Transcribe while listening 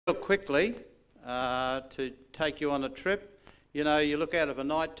Quickly to take you on a trip. You know, you look out of a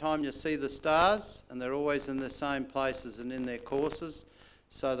night time, you see the stars, and they're always in the same places and in their courses.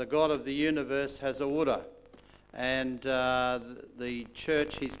 So the God of the universe has order, and the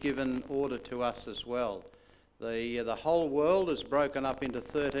church, he's given order to us as well. The whole world is broken up into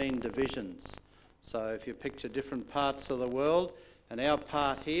 13 divisions. So if you picture different parts of the world, and our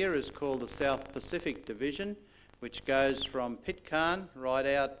part here is called the South Pacific Division, which goes from Pitcairn right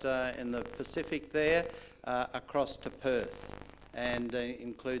out in the Pacific there across to Perth, and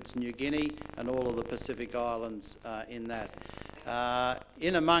includes New Guinea and all of the Pacific Islands in that.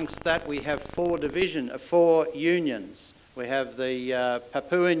 In amongst that we have four unions. We have the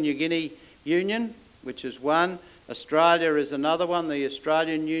Papua New Guinea Union, which is one. Australia is another one, the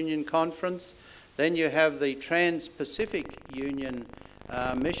Australian Union Conference. Then you have the Trans-Pacific Union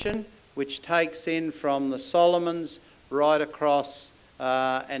Mission, which takes in from the Solomons right across,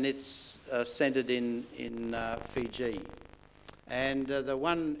 and it's centred in Fiji. And the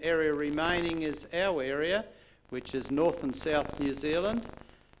one area remaining is our area, which is North and South New Zealand,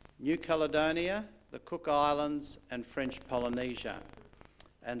 New Caledonia, the Cook Islands and French Polynesia.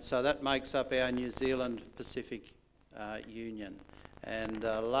 And so that makes up our New Zealand Pacific Union. And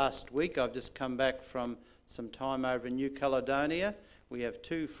last week I've just come back from some time over in New Caledonia. We have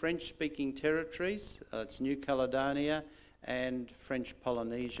two French-speaking territories. It's New Caledonia and French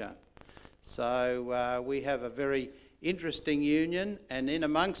Polynesia. So we have a very interesting union, and in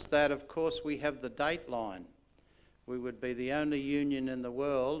amongst that, of course, we have the Dateline. We would be the only union in the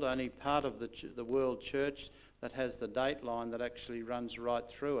world, only part of the world church that has the Dateline that actually runs right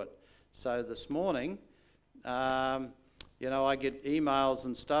through it. So this morning, you know, I get emails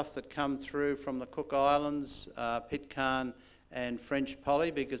and stuff that come through from the Cook Islands, Pitcairn and French Poly,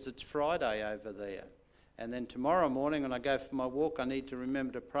 because it's Friday over there. And then tomorrow morning when I go for my walk, I need to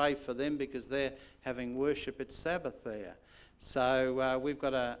remember to pray for them because they're having worship at Sabbath there. So we've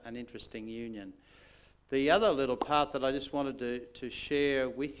got an interesting union. The other little part that I just wanted to share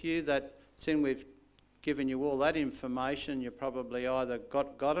with you, that since we've given you all that information, you probably either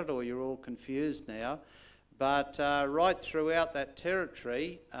got it or you're all confused now. But right throughout that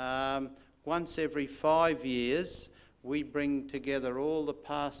territory, once every 5 years, we bring together all the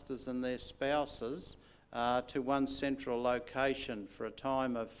pastors and their spouses to one central location for a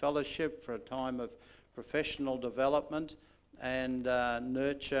time of fellowship, for a time of professional development and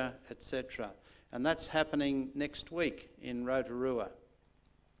nurture, etc. And that's happening next week in Rotorua.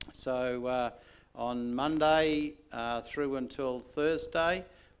 So on Monday through until Thursday,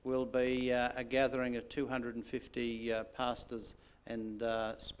 will be a gathering of 250 pastors and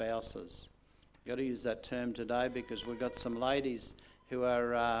spouses. Got to use that term today because we've got some ladies who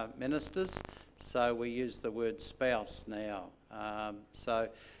are ministers, so we use the word spouse now. So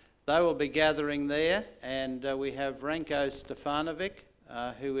they will be gathering there, and we have Ranko Stefanovic,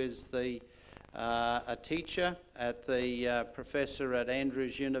 who is a teacher at the professor at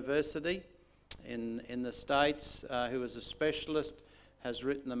Andrews University in the States, who is a specialist, has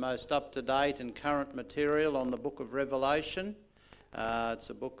written the most up-to-date and current material on the book of Revelation. It's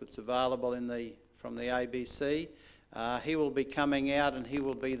a book that's available from the ABC. He will be coming out and he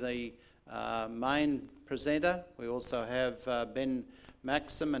will be the main presenter. We also have Ben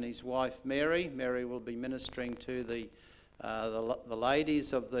Maxim and his wife Mary. Mary will be ministering to the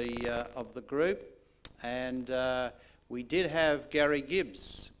ladies of the group. And we did have Gary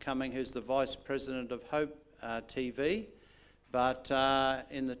Gibbs coming, who's the Vice President of Hope TV. But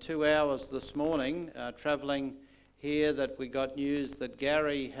in the 2 hours this morning, travelling here, that we got news that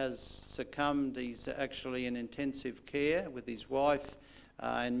Gary has succumbed. He's actually in intensive care with his wife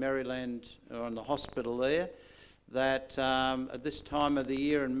in Maryland, or in the hospital there. That at this time of the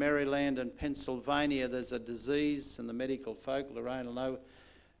year in Maryland and Pennsylvania, there's a disease, and the medical folk, Lorraine will know,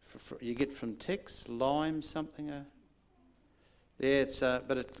 you get from ticks, Lyme something. Yeah,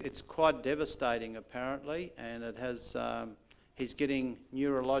 but it's quite devastating apparently, and it has. He's getting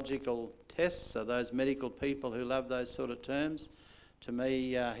neurological tests, so those medical people who love those sort of terms, to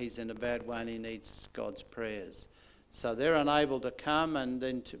me, he's in a bad way and he needs God's prayers. So they're unable to come, and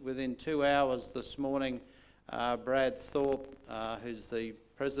then within 2 hours this morning, Brad Thorpe, who's the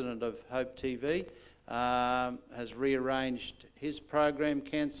president of Hope TV, has rearranged his program,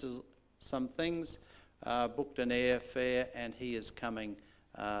 cancelled some things, booked an airfare, and he is coming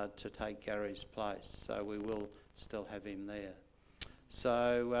to take Gary's place. So we will still have him there.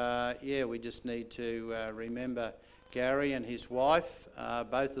 So yeah, we just need to remember Gary and his wife.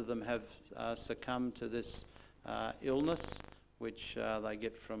 Both of them have succumbed to this illness, which they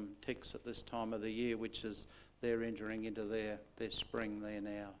get from ticks at this time of the year, which is they're entering into their spring there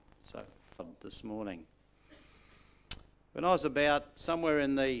now. So this morning. When I was about somewhere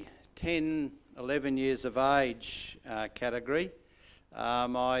in the 10, 11 years of age category,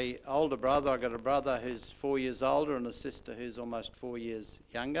 my older brother, I got a brother who's 4 years older and a sister who's almost 4 years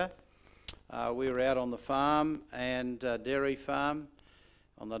younger. We were out on the farm and dairy farm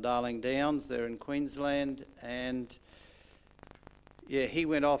on the Darling Downs there in Queensland, and yeah, he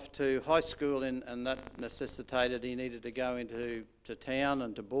went off to high school and that necessitated he needed to go into town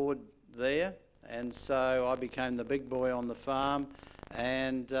and to board there, and so I became the big boy on the farm,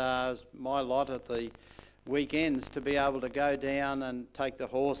 and it was my lot at the weekends to be able to go down and take the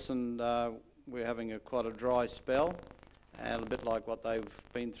horse, and we're having quite a dry spell, and a bit like what they've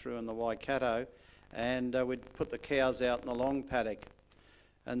been through in the Waikato, and we'd put the cows out in the long paddock.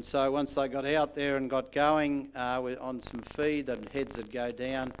 And so once they got out there and got going on some feed, the heads would go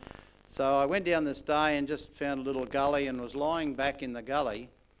down. So I went down this day and just found a little gully and was lying back in the gully,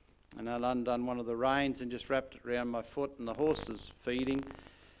 and I'd undone one of the reins and just wrapped it around my foot, and the horse was feeding,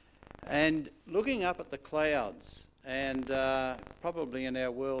 and looking up at the clouds. And probably in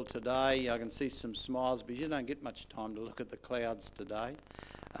our world today, I can see some smiles, but you don't get much time to look at the clouds today.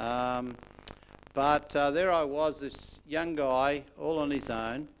 But there I was, this young guy, all on his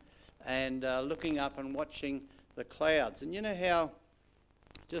own, and looking up and watching the clouds. And you know how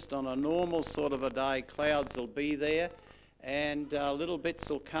just on a normal sort of a day, clouds will be there, and little bits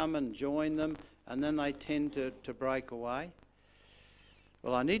will come and join them, and then they tend to break away.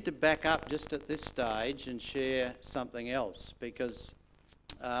 Well, I need to back up just at this stage and share something else, because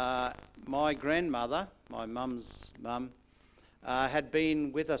my grandmother, my mum's mum, had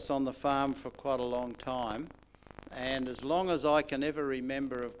been with us on the farm for quite a long time, and as long as I can ever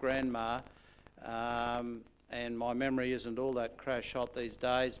remember of Grandma, and my memory isn't all that crash hot these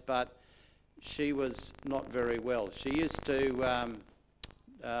days, but she was not very well. She used to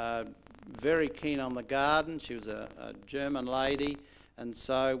very keen on the garden. She was a German lady, and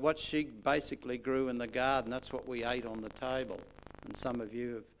so what she basically grew in the garden, that's what we ate on the table. And some of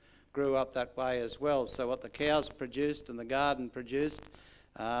you have grew up that way as well. So what the cows produced and the garden produced,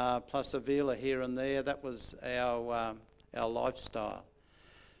 plus a vela here and there, that was our lifestyle.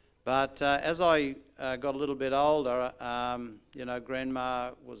 But as I got a little bit older, you know,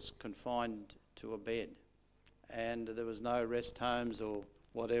 Grandma was confined to a bed, and there was no rest homes or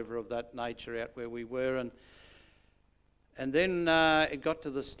whatever of that nature out where we were. And then it got to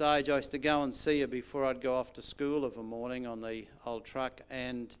the stage I used to go and see her before I'd go off to school of a morning on the old truck,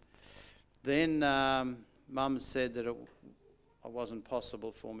 and then Mum said that it wasn't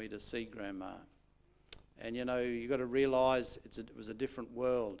possible for me to see Grandma. And you know, you've got to realise it was a different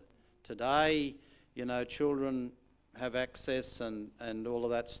world. Today, you know, children have access and all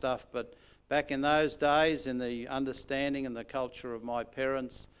of that stuff, but back in those days, in the understanding and the culture of my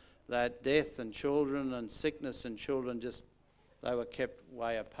parents, that death and children and sickness and children, just they were kept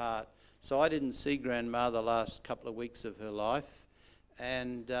way apart. So I didn't see Grandma the last couple of weeks of her life,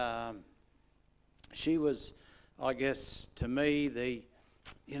 and she was, I guess, to me,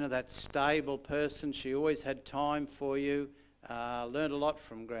 you know, that stable person. She always had time for you. Learned a lot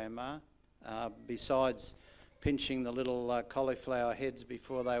from Grandma, besides pinching the little cauliflower heads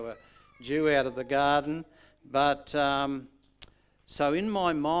before they were due out of the garden. But so in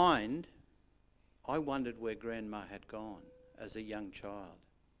my mind, I wondered where Grandma had gone as a young child.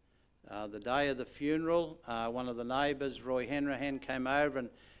 The day of the funeral, one of the neighbours, Roy Hanrahan, came over and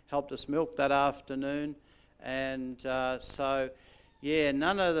helped us milk that afternoon. And so, yeah,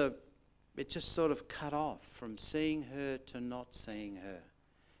 it just sort of cut off from seeing her to not seeing her.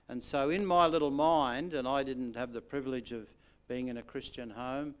 And so in my little mind, and I didn't have the privilege of being in a Christian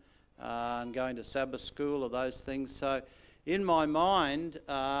home and going to Sabbath school or those things, so in my mind,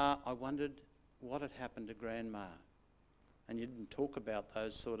 I wondered what had happened to Grandma. And you didn't talk about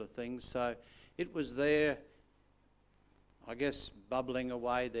those sort of things, so it was there, I guess, bubbling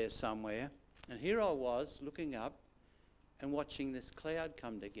away there somewhere. And here I was looking up and watching this cloud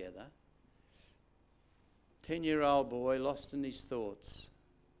come together. 10-year-old boy lost in his thoughts.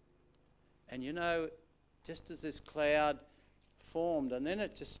 And you know, just as this cloud formed, and then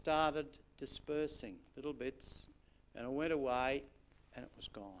it just started dispersing, little bits, and it went away, and it was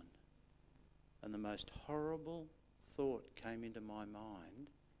gone. And the most horrible thought came into my mind,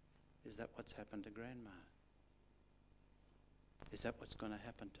 is that what's happened to Grandma? Is that what's going to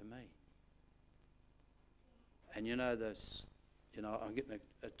happen to me? And you know, I'm getting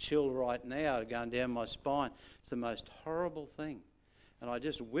a chill right now going down my spine. It's the most horrible thing. And I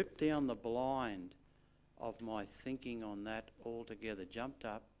just whipped down the blind of my thinking on that altogether, jumped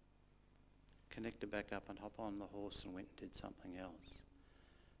up, connected back up and hop on the horse and went and did something else.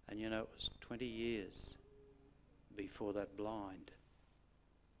 And you know, it was 20 years before that blind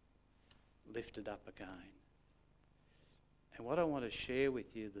lifted up again. And what I want to share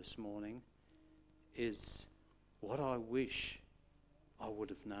with you this morning is what I wish I would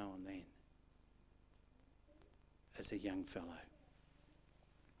have known then as a young fellow.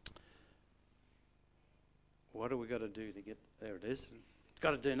 What have we got to do to get there? It is.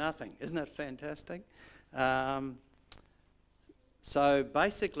 Got to do nothing. Isn't that fantastic? So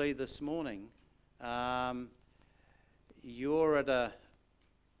basically this morning, you're at a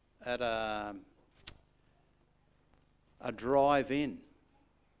drive-in.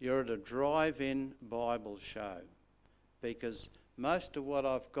 You're at a drive-in Bible show, because most of what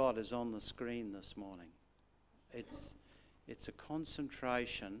I've got is on the screen this morning. It's a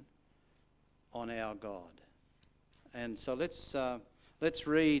concentration on our God. And so let's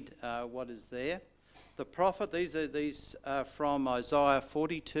read what is there. The prophet, these are from Isaiah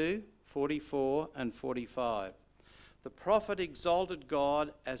 42, 44 and 45. The prophet exalted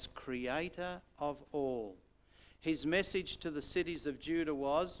God as creator of all. His message to the cities of Judah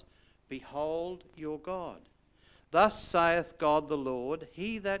was, "Behold your God. Thus saith God the Lord,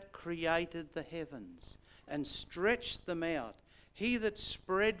 He that created the heavens and stretched them out, He that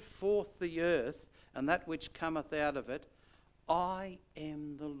spread forth the earth and that which cometh out of it, I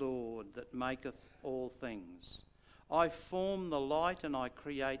am the Lord that maketh all things. I form the light and I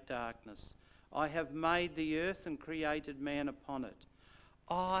create darkness. I have made the earth and created man upon it.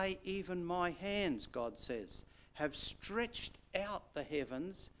 I, even my hands, God says, have stretched out the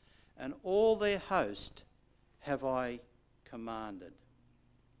heavens, and all their host have I commanded."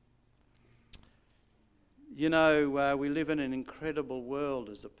 You know, we live in an incredible world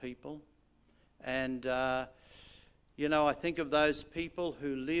as a people. And, you know, I think of those people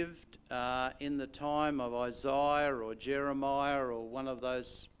who lived in the time of Isaiah or Jeremiah or one of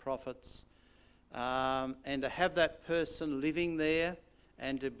those prophets. And to have that person living there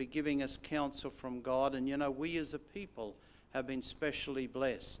and to be giving us counsel from God. And, you know, we as a people have been specially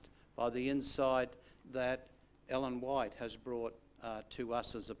blessed by the insight that Ellen White has brought to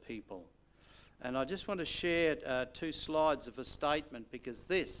us as a people. And I just want to share 2 slides of a statement, because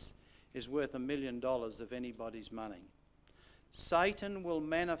this is worth $1 million of anybody's money. Satan will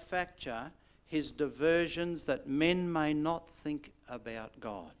manufacture his diversions that men may not think about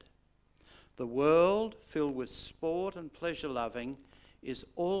God. The world, filled with sport and pleasure-loving, is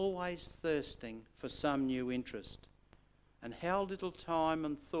always thirsting for some new interest. And how little time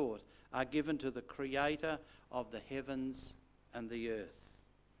and thought are given to the Creator of the heavens and the earth.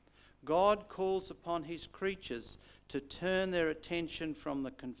 God calls upon his creatures to turn their attention from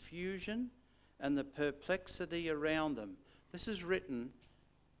the confusion and the perplexity around them. This is written,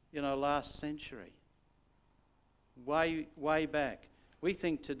 you know, last century, way back. We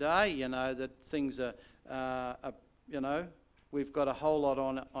think today, you know, that things are, you know, we've got a whole lot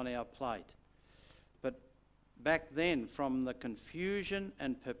on our plate. But back then, from the confusion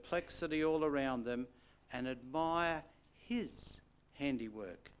and perplexity all around them, and admire his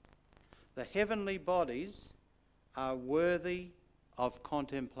handiwork. The heavenly bodies are worthy of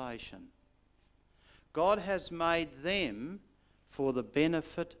contemplation. God has made them for the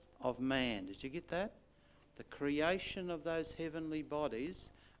benefit of man. Did you get that? The creation of those heavenly bodies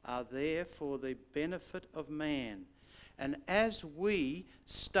are there for the benefit of man. And as we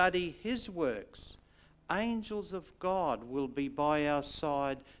study his works, angels of God will be by our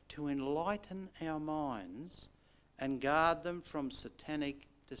side to enlighten our minds and guard them from satanic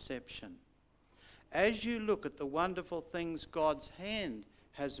deception. As you look at the wonderful things God's hand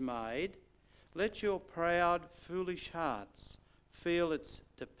has made, let your proud, foolish hearts feel its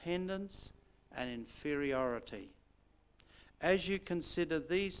dependence and inferiority. As you consider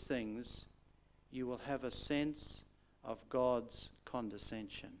these things, you will have a sense of God's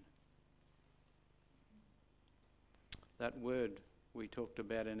condescension. That word we talked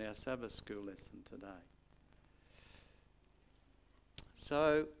about in our Sabbath school lesson today.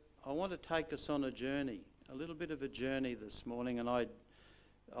 So I want to take us on a journey, a little bit of a journey this morning, and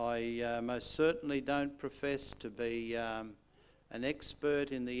I most certainly don't profess to be an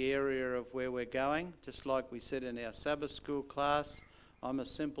expert in the area of where we're going. Just like we said in our Sabbath school class, I'm a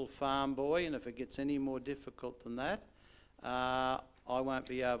simple farm boy, and if it gets any more difficult than that, I won't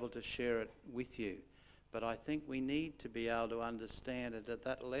be able to share it with you. But I think we need to be able to understand it at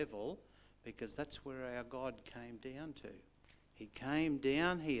that level, because that's where our God came down to. He came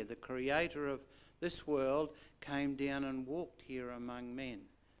down here. The creator of this world came down and walked here among men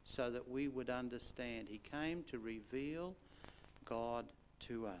so that we would understand. He came to reveal God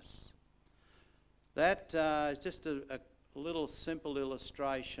to us. That is just a little simple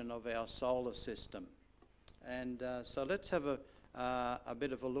illustration of our solar system. And so let's have a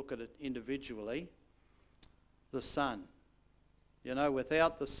bit of a look at it individually. The sun. You know,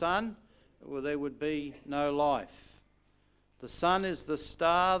 without the sun, well, there would be no life. The sun is the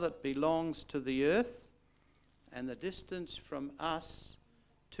star that belongs to the earth, and the distance from us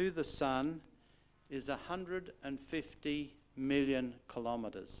to the sun is 150 million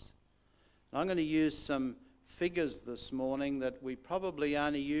kilometres. I'm going to use some figures this morning that we probably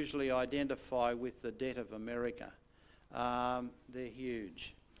only usually identify with the debt of America. They're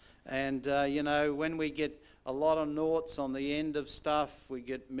huge. And, you know, when we get a lot of noughts on the end of stuff, we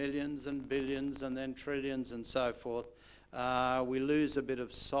get millions and billions and then trillions and so forth. We lose a bit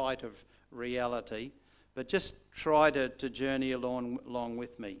of sight of reality. But just try to journey along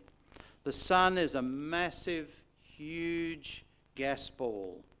with me. The sun is a massive, huge gas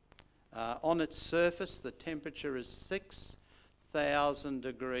ball. On its surface, the temperature is 6,000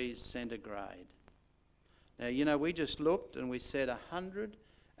 degrees centigrade. Now, you know, we just looked and we said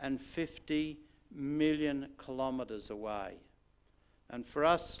 150 million kilometres away. And for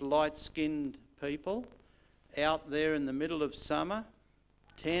us light-skinned people, out there in the middle of summer,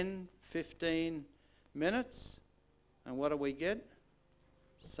 10, 15 minutes, and what do we get?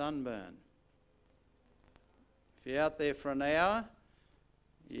 Sunburn. If you're out there for an hour,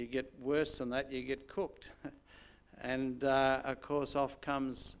 you get worse than that, you get cooked. And of course off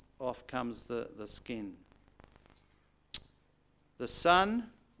comes the skin. The sun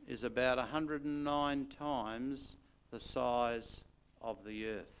is about 109 times the size of the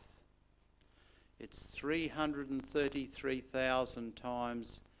earth. It's 333,000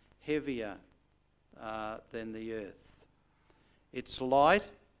 times heavier than the earth. Its light,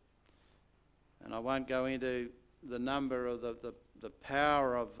 and I won't go into the number of the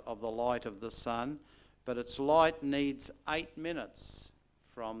power of the light of the sun, but its light needs 8 minutes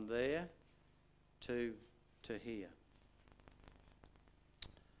from there to here.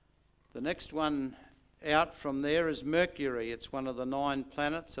 The next one out from there is Mercury. It's one of the 9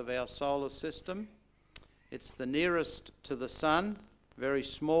 planets of our solar system. It's the nearest to the sun, very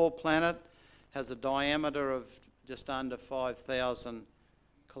small planet, has a diameter of just under 5,000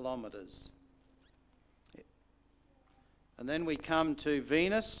 kilometres. And then we come to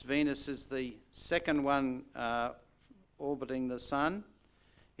Venus. Venus is the second one orbiting the sun.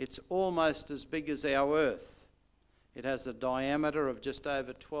 It's almost as big as our Earth. It has a diameter of just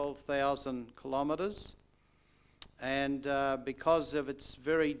over 12,000 kilometres. And because of its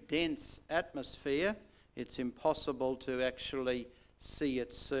very dense atmosphere, it's impossible to actually see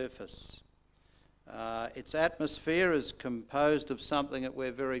its surface. Its atmosphere is composed of something that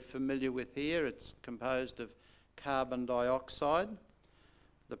we're very familiar with here. It's composed of carbon dioxide.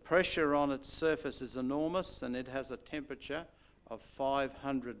 The pressure on its surface is enormous, and it has a temperature of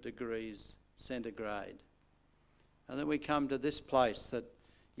 500 degrees centigrade. And then we come to this place that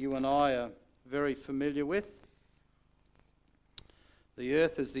you and I are very familiar with. The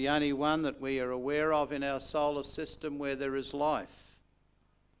Earth is the only one that we are aware of in our solar system where there is life.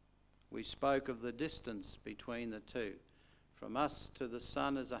 We spoke of the distance between the two. From us to the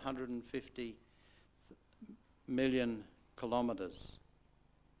sun is 150 million kilometres.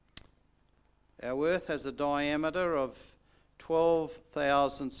 Our Earth has a diameter of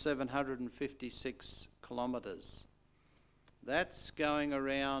 12,756 kilometres. That's going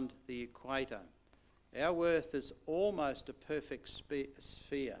around the equator. Our Earth is almost a perfect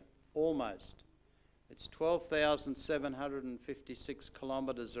sphere, almost. It's 12,756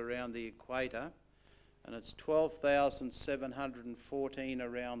 kilometres around the equator, and it's 12,714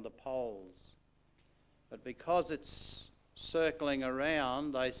 around the poles. But because it's circling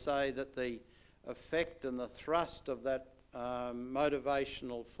around, they say that the effect and the thrust of that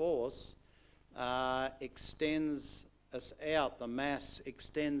motivational force extends us out. The mass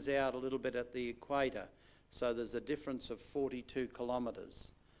extends out a little bit at the equator. So there's a difference of 42 kilometres.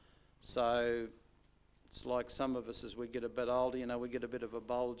 So it's like some of us as we get a bit older, you know, we get a bit of a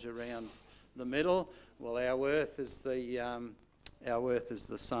bulge around the middle. Well, our Earth is the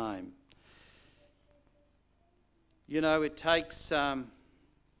same. You know, it takes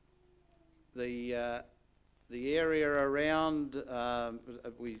the area around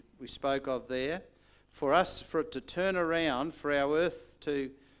we spoke of there. For it to turn around, for our Earth to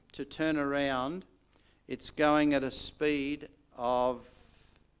turn around, it's going at a speed of,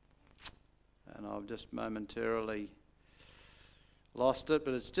 and I've just momentarily lost it,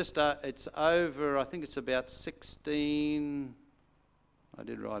 but it's just it's over, I think it's about 16, I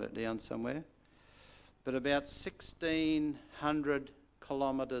did write it down somewhere, but about 1,600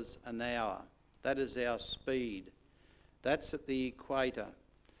 kilometres an hour. That is our speed. That's at the equator.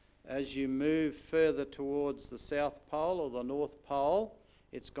 As you move further towards the South Pole or the North Pole,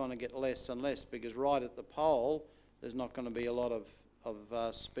 it's going to get less and less, because right at the pole there's not going to be a lot of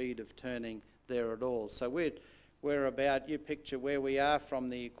speed of turning there at all. So we're about, you picture where we are from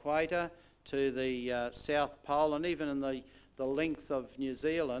the equator to the South Pole, and even in the length of New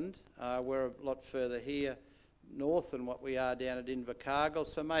Zealand, we're a lot further here north than what we are down at Invercargill.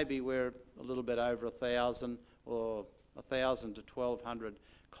 So maybe we're a little bit over 1,000 or 1,000 to 1,200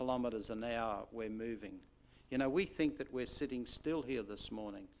 kilometres an hour we're moving. You know, we think that we're sitting still here this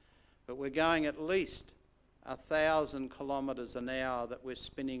morning, but we're going at least 1,000 kilometres an hour that we're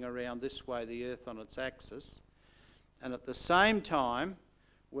spinning around this way, the Earth on its axis. And at the same time,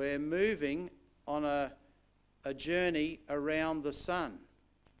 we're moving on a journey around the sun.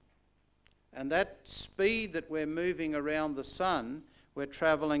 And that speed that we're moving around the sun, we're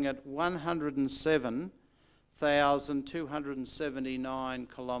travelling at 107,279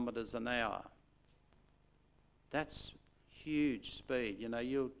 kilometres an hour. That's huge speed. You know,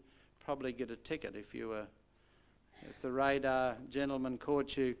 you'll probably get a ticket if the radar gentleman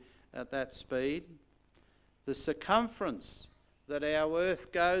caught you at that speed. The circumference that our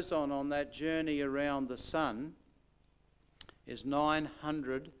Earth goes on that journey around the sun is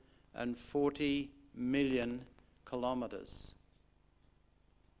 940 million kilometres.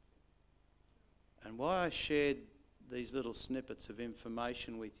 And why I shared these little snippets of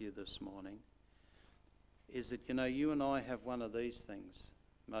information with you this morning is that, you know, you and I have one of these things,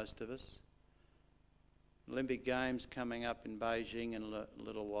 most of us. Olympic Games coming up in Beijing in a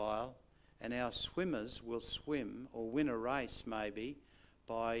little while, and our swimmers will swim or win a race maybe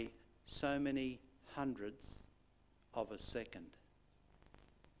by so many hundredths of a second.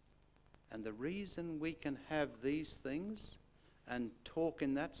 And the reason we can have these things and talk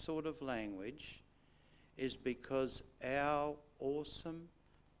in that sort of language is because our awesome,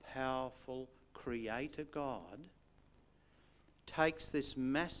 powerful Creator God takes this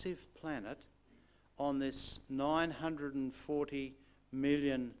massive planet on this 940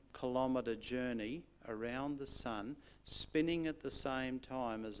 million kilometre journey around the sun, spinning at the same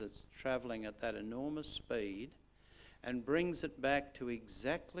time as it's travelling at that enormous speed, and brings it back to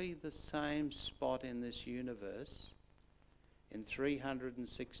exactly the same spot in this universe in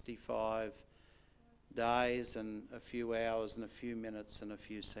 365 days and a few hours and a few minutes and a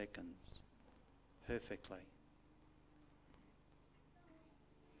few seconds. Perfectly.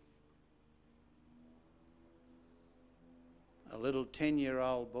 A little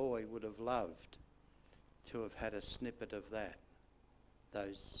 10-year-old boy would have loved to have had a snippet of that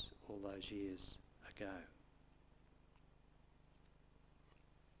all those years ago.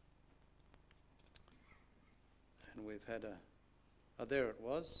 And we've had there it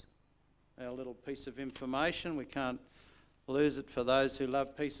was, our little piece of information. We can't lose it for those who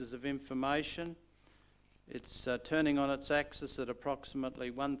love pieces of information. It's turning on its axis at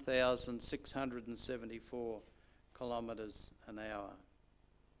approximately 1,674 kilometres an hour.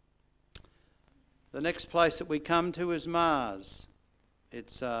 The next place that we come to is Mars.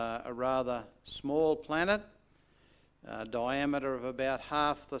 It's a rather small planet, a diameter of about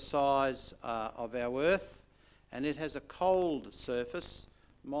half the size of our Earth, and it has a cold surface,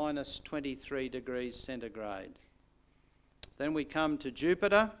 minus 23 degrees centigrade. Then we come to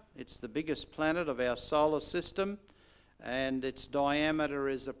Jupiter. It's the biggest planet of our solar system, and its diameter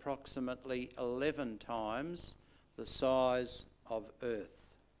is approximately 11 times the size of Earth.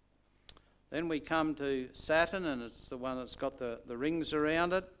 Then we come to Saturn, and it's the one that's got the rings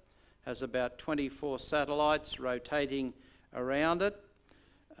around it, has about 24 satellites rotating around it.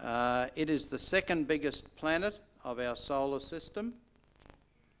 It is the second biggest planet of our solar system.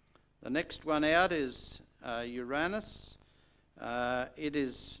 The next one out is Uranus. It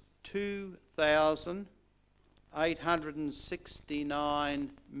is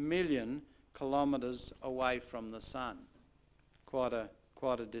 2,869 million kilometres away from the sun. Quite a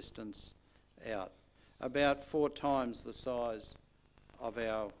distance out. About 4 times the size of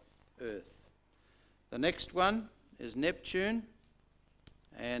our Earth. The next one is Neptune,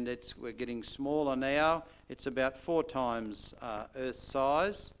 and we're getting smaller now. It's about 4 times Earth's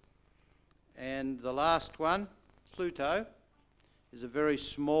size. And the last one, Pluto, is a very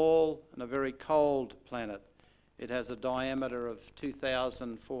small and a very cold planet. It has a diameter of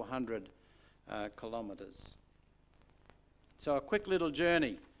 2,400 kilometres. So a quick little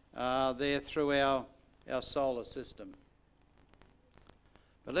journey there through our solar system.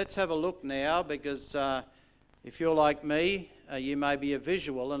 But let's have a look now, because if you're like me, you may be a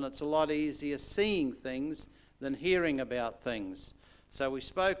visual, and it's a lot easier seeing things than hearing about things. So we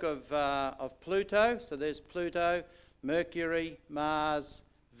spoke of Pluto. So there's Pluto, Mercury, Mars,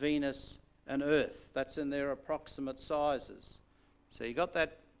 Venus and Earth. That's in their approximate sizes. So you got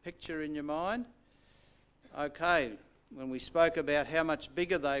that picture in your mind? Okay, when we spoke about how much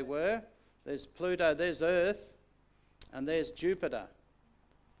bigger they were, there's Pluto, there's Earth, and there's Jupiter.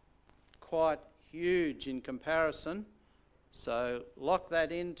 Quite huge in comparison. So lock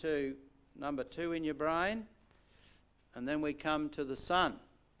that into number 2 in your brain. And then we come to the Sun.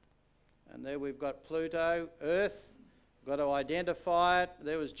 And there we've got Pluto, Earth. We've got to identify it.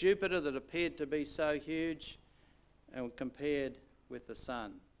 There was Jupiter that appeared to be so huge and compared with the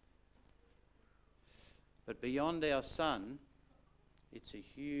Sun. But beyond our Sun, it's a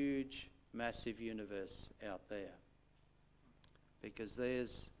huge, massive universe out there. Because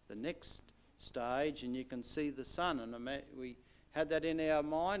there's the next stage and you can see the Sun. And we had that in our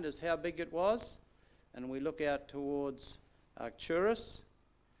mind as how big it was. And we look out towards Arcturus.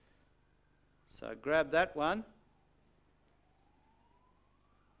 So grab that one.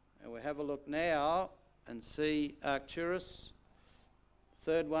 And we'll have a look now and see Arcturus.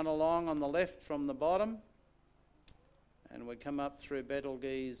 Third one along on the left from the bottom. And we come up through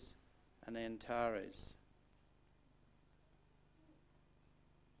Betelgeuse and Antares.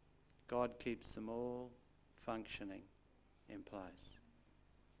 God keeps them all functioning in place.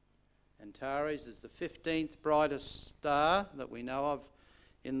 Antares is the 15th brightest star that we know of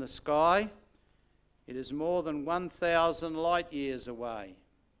in the sky. It is more than 1,000 light years away.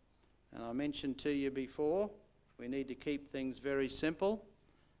 And I mentioned to you before, we need to keep things very simple.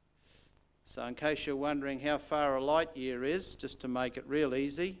 So in case you're wondering how far a light year is, just to make it real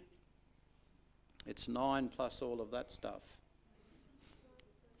easy, it's 9 plus all of that stuff.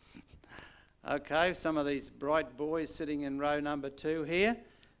 Okay, some of these bright boys sitting in row number 2 here.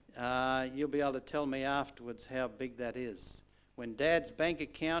 You'll be able to tell me afterwards how big that is. When Dad's bank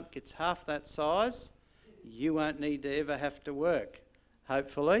account gets half that size, you won't need to ever have to work,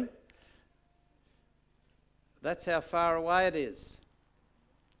 hopefully. That's how far away it is.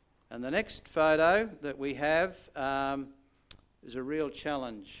 And the next photo that we have is a real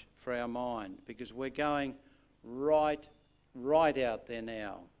challenge for our mind because we're going right out there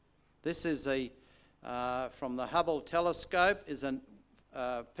now. This is from the Hubble telescope is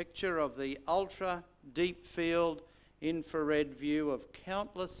a picture of the ultra deep field infrared view of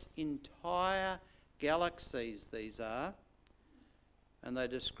countless entire galaxies these are, and they're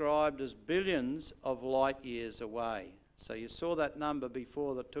described as billions of light years away. So you saw that number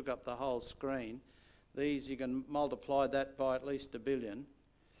before that took up the whole screen. These, you can multiply that by at least 1 billion,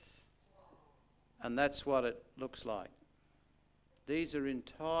 and that's what it looks like. These are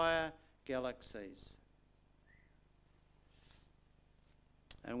entire galaxies.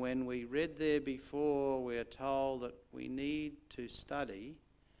 And when we read there before, we're told that we need to study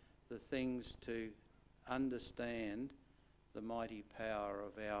the things to understand the mighty power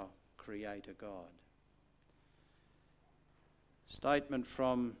of our Creator God. Statement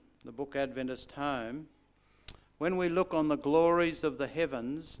from the book Adventist Home. When we look on the glories of the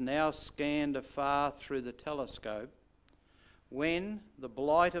heavens, now scanned afar through the telescope, when, the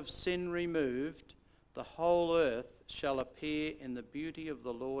blight of sin removed, the whole earth shall appear in the beauty of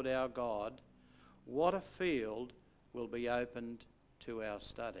the Lord our God, what a field will be opened to our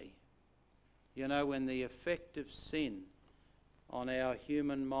study. You know, when the effect of sin on our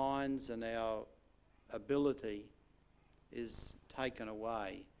human minds and our ability is taken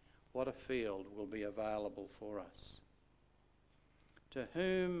away, what a field will be available for us. To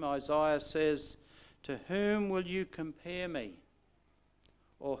whom, Isaiah says, to whom will you compare me?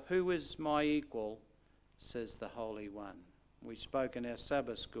 Or who is my equal, says the Holy One. We spoke in our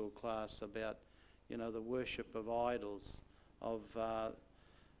Sabbath school class about, you know, the worship of idols, of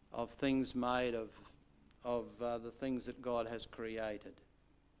things made of the things that God has created.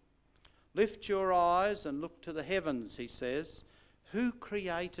 Lift your eyes and look to the heavens, he says. Who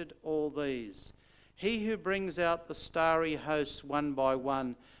created all these? He who brings out the starry hosts one by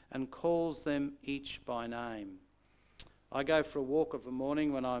one and calls them each by name. I go for a walk of a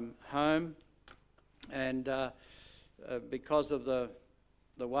morning when I'm home, and because of the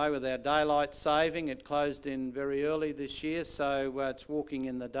way with our daylight saving, it closed in very early this year, so it's walking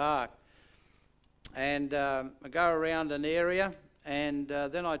in the dark. And I go around an area, and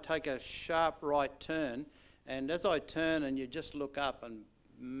then I take a sharp right turn, and as I turn and you just look up and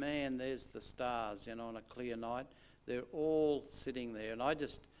man, there's the stars, you know, on a clear night. They're all sitting there, and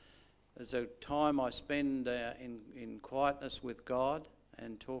there's a time I spend in quietness with God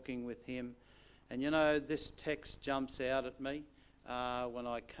and talking with him. And you know, this text jumps out at me when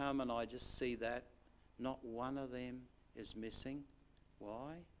I come and I just see that not one of them is missing,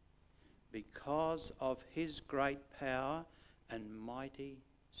 Why? Because of his great power and mighty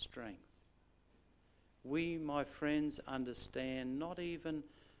strength. We, my friends, understand not even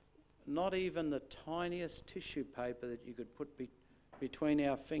the tiniest tissue paper that you could put between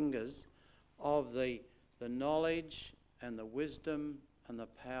our fingers of the knowledge and the wisdom and the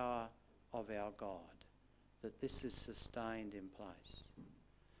power of our God, that this is sustained in place.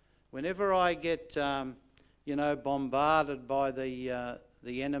 Whenever I get, bombarded by the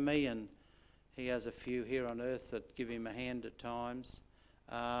enemy, and he has a few here on earth that give him a hand at times,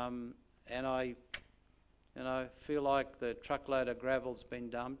 and I, feel like the truckload of gravel's been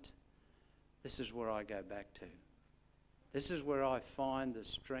dumped, this is where I go back to. This is where I find the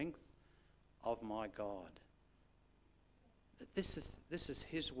strength of my God. This is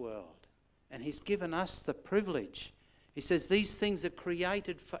his world, and he's given us the privilege. He says these things are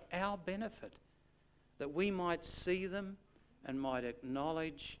created for our benefit, that we might see them and might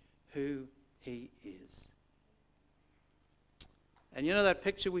acknowledge who he is. And you know that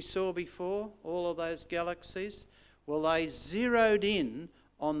picture we saw before, all of those galaxies? Well, they zeroed in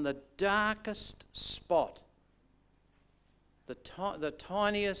on the darkest spot, the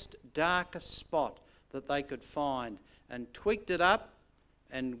tiniest, darkest spot that they could find, and tweaked it up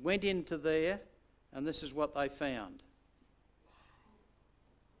and went into there, and this is what they found.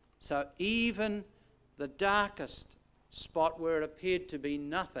 So even the darkest spot where it appeared to be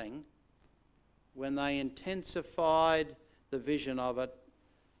nothing, when they intensified the vision of it,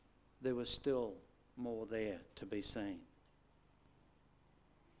 there was still more there to be seen.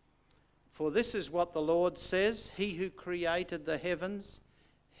 For this is what the Lord says, he who created the heavens,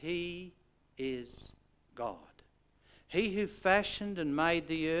 he is God. He who fashioned and made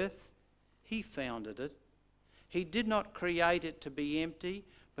the earth, he founded it. He did not create it to be empty,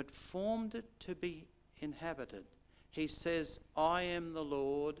 but formed it to be inhabited. He says, I am the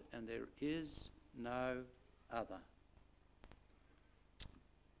Lord, and there is no other.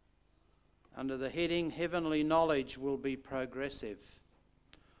 Under the heading, Heavenly Knowledge will be progressive.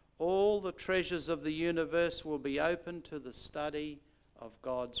 All the treasures of the universe will be open to the study of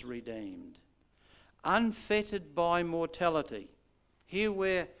God's redeemed. Unfettered by mortality. Here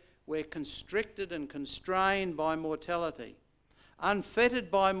we're constricted and constrained by mortality. Unfettered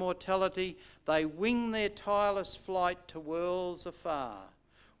by mortality, they wing their tireless flight to worlds afar,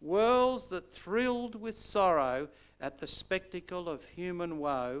 worlds that thrilled with sorrow at the spectacle of human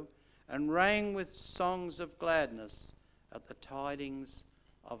woe and rang with songs of gladness at the tidings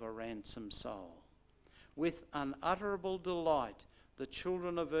of a ransomed soul. With unutterable delight, the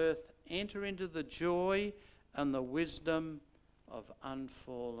children of earth enter into the joy and the wisdom of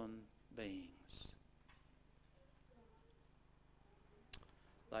unfallen beings.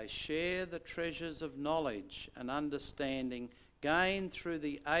 They share the treasures of knowledge and understanding gained through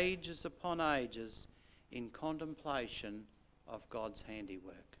the ages upon ages in contemplation of God's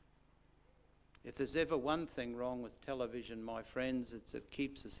handiwork. If there's ever one thing wrong with television, my friends, it's it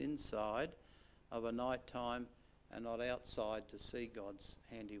keeps us inside of a night time and not outside to see God's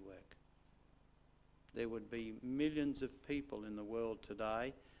handiwork. There would be millions of people in the world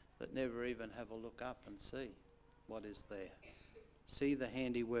today that never even have a look up and see what is there. See the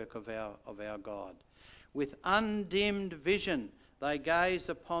handiwork of our God. With undimmed vision, they gaze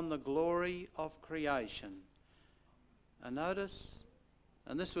upon the glory of creation. And notice,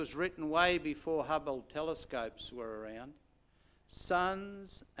 and this was written way before Hubble telescopes were around,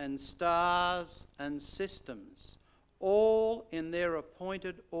 suns and stars and systems, all in their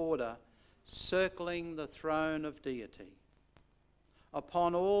appointed order, circling the throne of deity.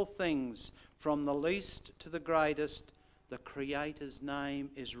 Upon all things, from the least to the greatest, the Creator's name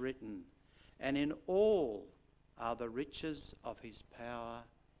is written, and in all are the riches of his power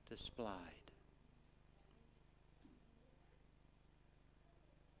displayed.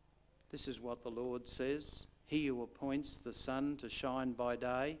 This is what the Lord says, he who appoints the sun to shine by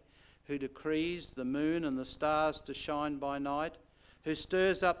day, who decrees the moon and the stars to shine by night, who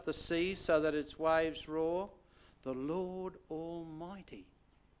stirs up the sea so that its waves roar. The Lord Almighty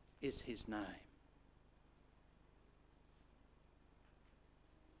is his name.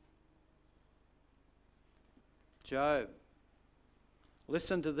 Job.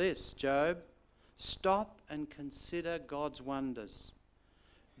 Listen to this, Job. Stop and consider God's wonders.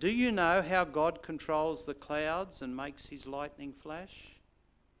 Do you know how God controls the clouds and makes his lightning flash?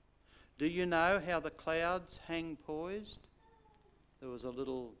 Do you know how the clouds hang poised? There was a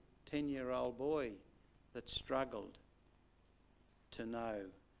little 10-year-old boy that struggled to know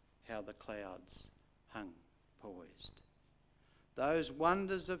how the clouds hung poised. Those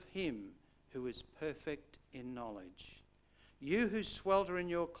wonders of him who is perfect in knowledge. You who swelter in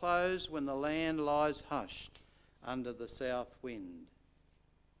your clothes when the land lies hushed under the south wind.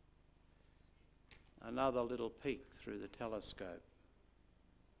 Another little peek through the telescope.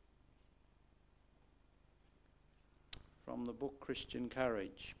 From the book Christian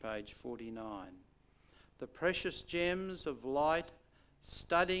Courage, page 49. The precious gems of light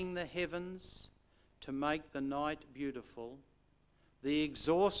studding the heavens to make the night beautiful, the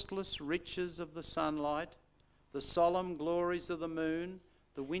exhaustless riches of the sunlight, the solemn glories of the moon,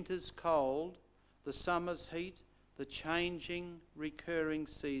 the winter's cold, the summer's heat, the changing, recurring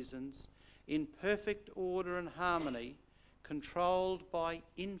seasons, in perfect order and harmony, controlled by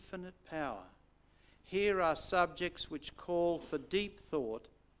infinite power. Here are subjects which call for deep thought,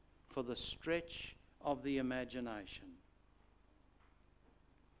 for the stretch of the imagination.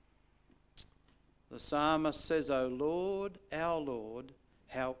 The psalmist says, O Lord, our Lord,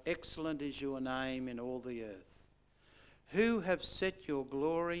 how excellent is your name in all the earth. Who have set your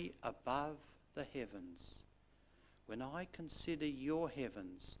glory above the heavens? When I consider your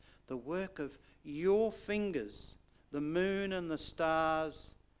heavens, the work of your fingers, the moon and the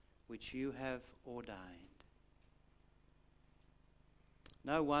stars, which you have ordained.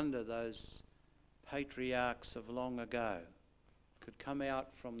 No wonder those patriarchs of long ago could come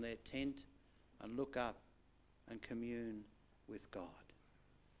out from their tent and look up and commune with God.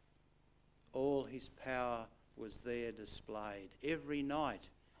 All his power was there displayed. Every night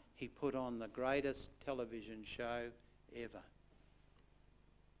he put on the greatest television show ever.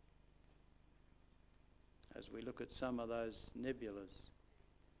 As we look at some of those nebulas.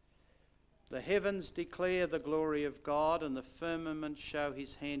 The heavens declare the glory of God, and the firmament show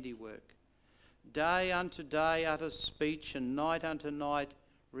his handiwork. Day unto day utters speech, and night unto night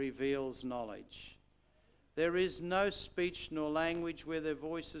reveals knowledge. There is no speech nor language where their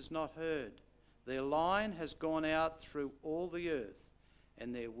voice is not heard. Their line has gone out through all the earth,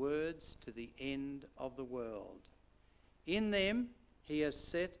 and their words to the end of the world. In them he has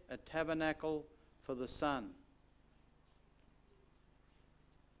set a tabernacle for the sun,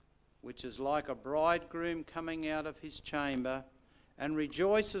 which is like a bridegroom coming out of his chamber, and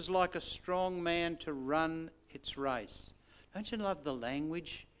rejoices like a strong man to run its race. Don't you love the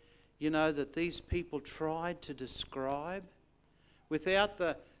language, that these people tried to describe? Without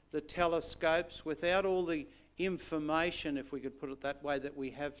the telescopes, without all the information, if we could put it that way, that we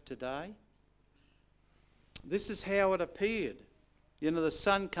have today. This is how it appeared. The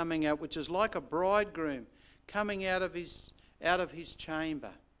sun coming out, which is like a bridegroom coming out of his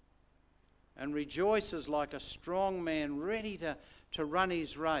chamber, and rejoices like a strong man ready to run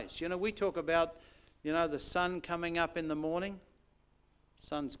his race. We talk about, the sun coming up in the morning.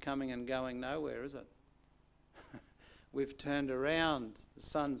 Sun's coming and going nowhere, is it? We've turned around. The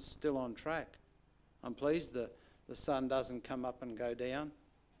sun's still on track. I'm pleased the sun doesn't come up and go down,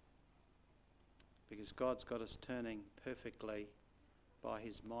 because God's got us turning perfectly by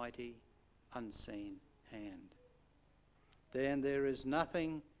his mighty, unseen hand. Then there is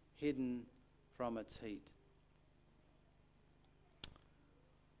nothing hidden from its heat.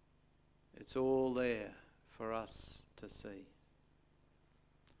 It's all there for us to see.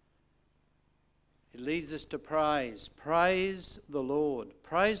 It leads us to praise. Praise the Lord.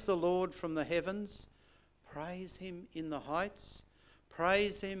 Praise the Lord from the heavens. Praise him in the heights.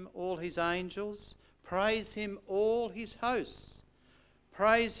 Praise him, all his angels. Praise him, all his hosts.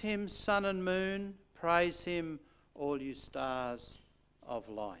 Praise him, sun and moon. Praise him, all you stars of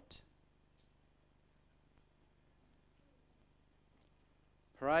light.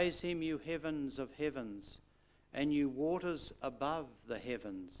 Praise him, you heavens of heavens, and you waters above the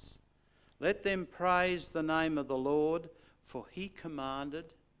heavens. Let them praise the name of the Lord, for he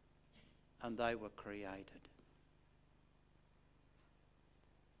commanded, and they were created.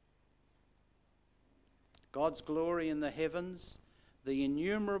 God's glory in the heavens, the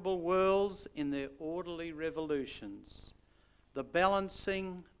innumerable worlds in their orderly revolutions, the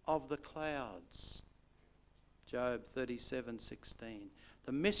balancing of the clouds. Job 37:16.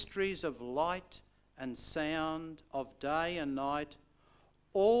 The mysteries of light and sound, of day and night,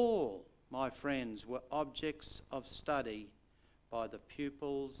 all, my friends, were objects of study by the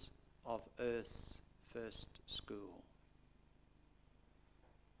pupils of Earth's first school.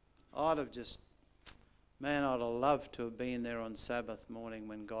 I'd have loved to have been there on Sabbath morning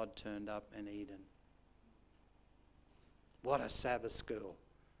when God turned up in Eden. What a Sabbath school.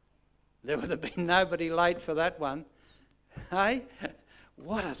 There would have been nobody late for that one. Hey?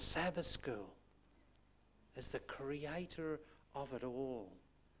 What a Sabbath school. As the creator of it all.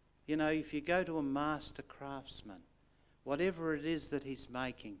 If you go to a master craftsman, whatever it is that he's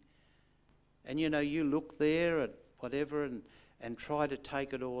making, and you look there at whatever and try to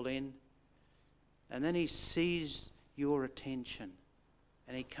take it all in. And then he sees your attention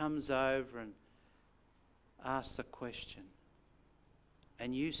and he comes over and asks a question.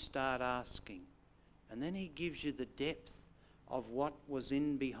 And you start asking. And then he gives you the depth of what was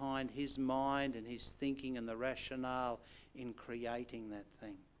in behind his mind and his thinking and the rationale in creating that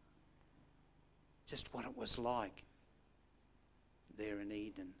thing. Just what it was like there in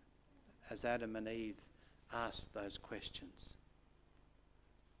Eden as Adam and Eve asked those questions.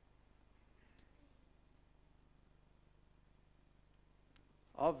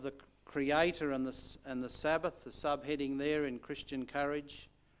 Of the Creator and the Sabbath, the subheading there in Christian Courage.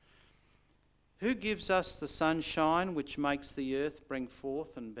 Who gives us the sunshine which makes the earth bring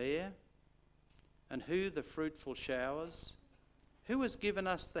forth and bear? And who the fruitful showers? Who has given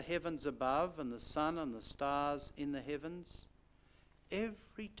us the heavens above and the sun and the stars in the heavens?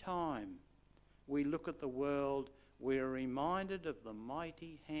 Every time we look at the world, we are reminded of the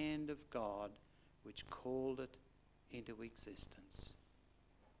mighty hand of God which called it into existence.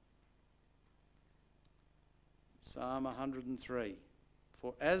 Psalm 103.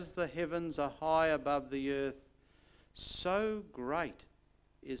 For as the heavens are high above the earth, so great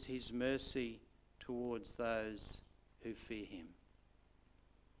is his mercy towards those who fear him.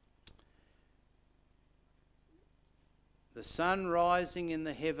 The sun rising in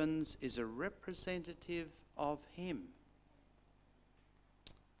the heavens is a representative of him.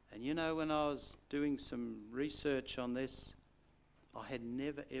 And you know, when I was doing some research on this, I had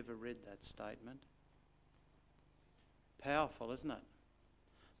never ever read that statement. Powerful, isn't it?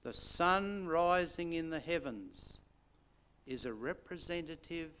 The sun rising in the heavens is a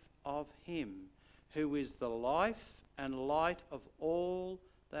representative of him who is the life and light of all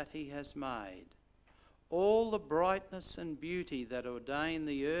that he has made. All the brightness and beauty that ordain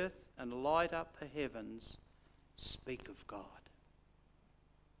the earth and light up the heavens speak of God.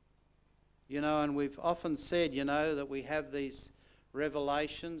 You know, and we've often said, you know, that we have these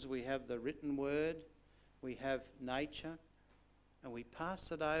revelations, we have the written word, we have nature, and we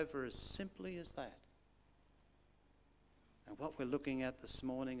pass it over as simply as that. And what we're looking at this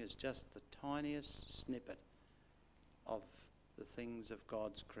morning is just the tiniest snippet of the things of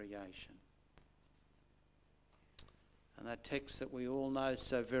God's creation. And that text that we all know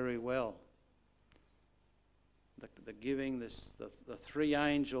so very well, the giving this, the three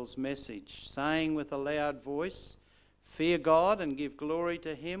angels' message, saying with a loud voice, fear God and give glory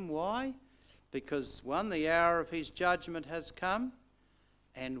to him. Why? Because one, the hour of his judgment has come,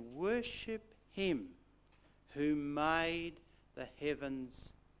 and worship him who made the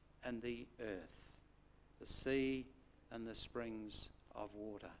heavens and the earth, the sea and the springs of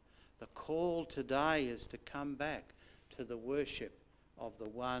water. The call today is to come back to the worship of the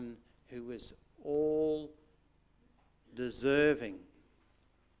one who is all deserving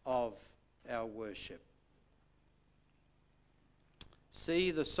of our worship.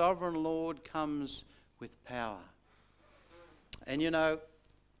 See, the sovereign Lord comes with power. And you know,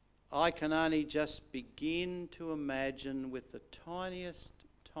 I can only just begin to imagine with the tiniest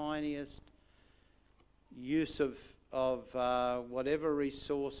use of whatever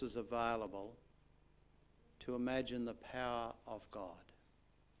resources available, to imagine the power of God.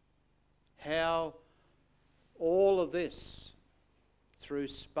 How all of this through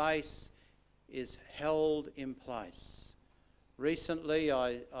space is held in place. Recently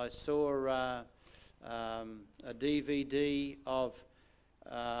I saw a DVD of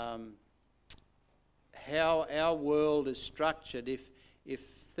how our world is structured. If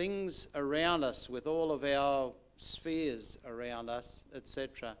things around us, with all of our spheres around us,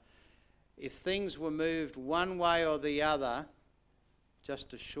 etc., if things were moved one way or the other,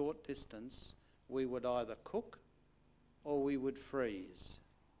 just a short distance, we would either cook or we would freeze.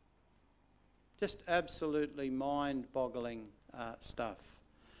 Just absolutely mind-boggling stuff.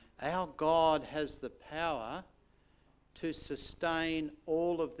 Our God has the power to sustain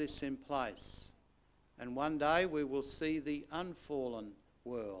all of this in place. And one day we will see the unfallen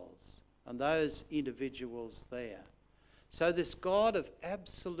worlds and those individuals there. So this God of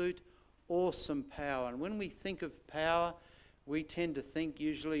absolute awesome power. And when we think of power, we tend to think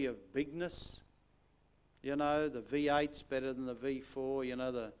usually of bigness. You know, the V8's better than the V4, you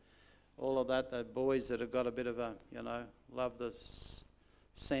know, all of that, the boys that have got a bit of a, you know, love the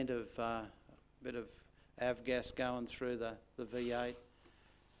scent of a bit of avgas going through the V8.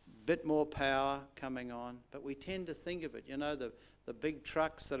 Bit more power coming on, but we tend to think of it, you know, the big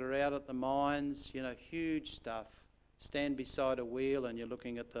trucks that are out at the mines, you know, huge stuff. Stand beside a wheel and you're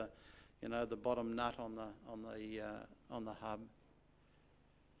looking at the, you know, the bottom nut on the hub.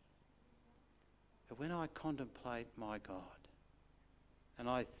 But when I contemplate my God, and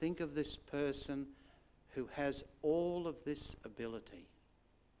I think of this person who has all of this ability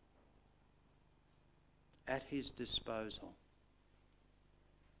at his disposal,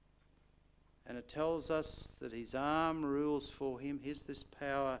 and it tells us that his arm rules for him, here's this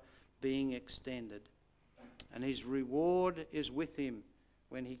power being extended, and his reward is with him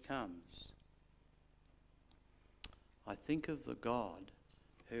when he comes. I think of the God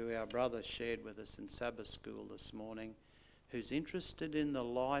who our brother shared with us in Sabbath school this morning, who's interested in the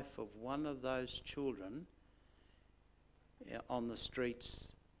life of one of those children on the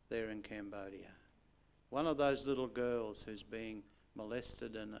streets there in Cambodia. One of those little girls who's being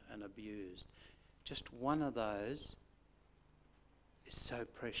molested and abused. Just one of those is so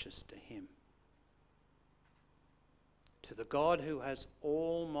precious to him. To the God who has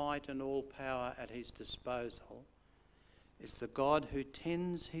all might and all power at his disposal is the God who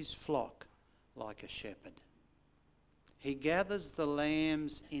tends his flock like a shepherd. He gathers the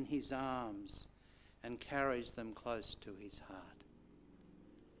lambs in his arms and carries them close to his heart.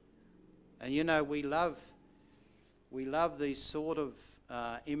 And you know, we love these sort of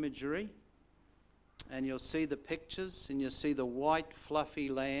imagery, and you'll see the pictures and you'll see the white fluffy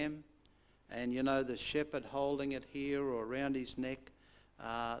lamb, and you know, the shepherd holding it here or around his neck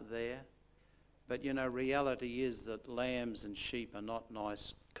there. But you know, reality is that lambs and sheep are not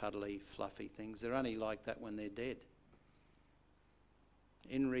nice, cuddly, fluffy things. They're only like that when they're dead.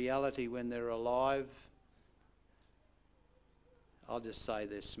 In reality, when they're alive, I'll just say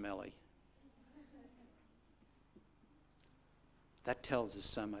they're smelly. That tells us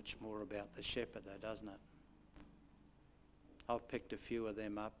so much more about the shepherd though, doesn't it? I've picked a few of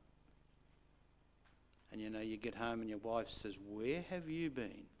them up. And you know, you get home and your wife says, "Where have you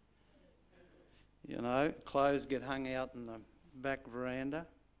been?" You know, clothes get hung out in the back veranda.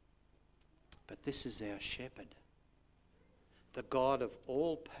 But this is our shepherd. The God of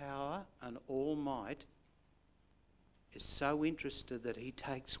all power and all might is so interested that he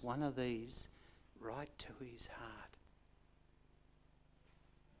takes one of these right to his heart.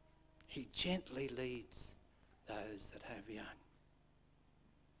 He gently leads those that have young.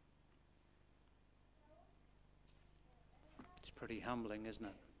 It's pretty humbling, isn't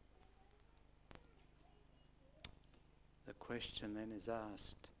it? The question then is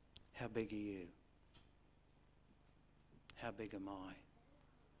asked, how big are you? How big am I?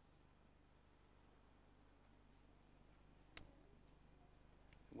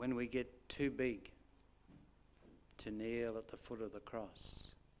 When we get too big to kneel at the foot of the cross,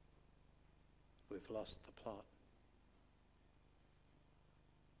 we've lost the plot.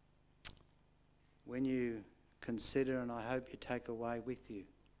 When you consider, and I hope you take away with you,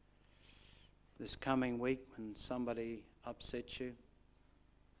 this coming week when somebody upsets you.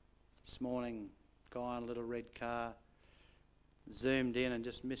 This morning, guy in a little red car zoomed in and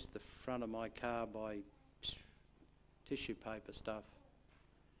just missed the front of my car by tissue paper stuff.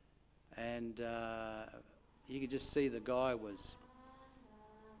 And you could just see the guy was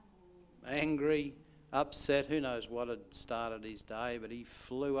angry, upset, who knows what had started his day, but he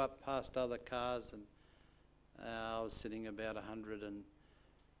flew up past other cars, and I was sitting about 100, and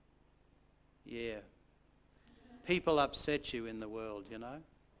yeah, people upset you in the world, you know.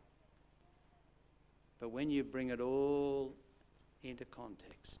 But when you bring it all into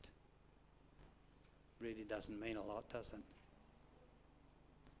context, it really doesn't mean a lot, does it?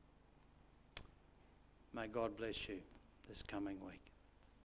 May God bless you this coming week.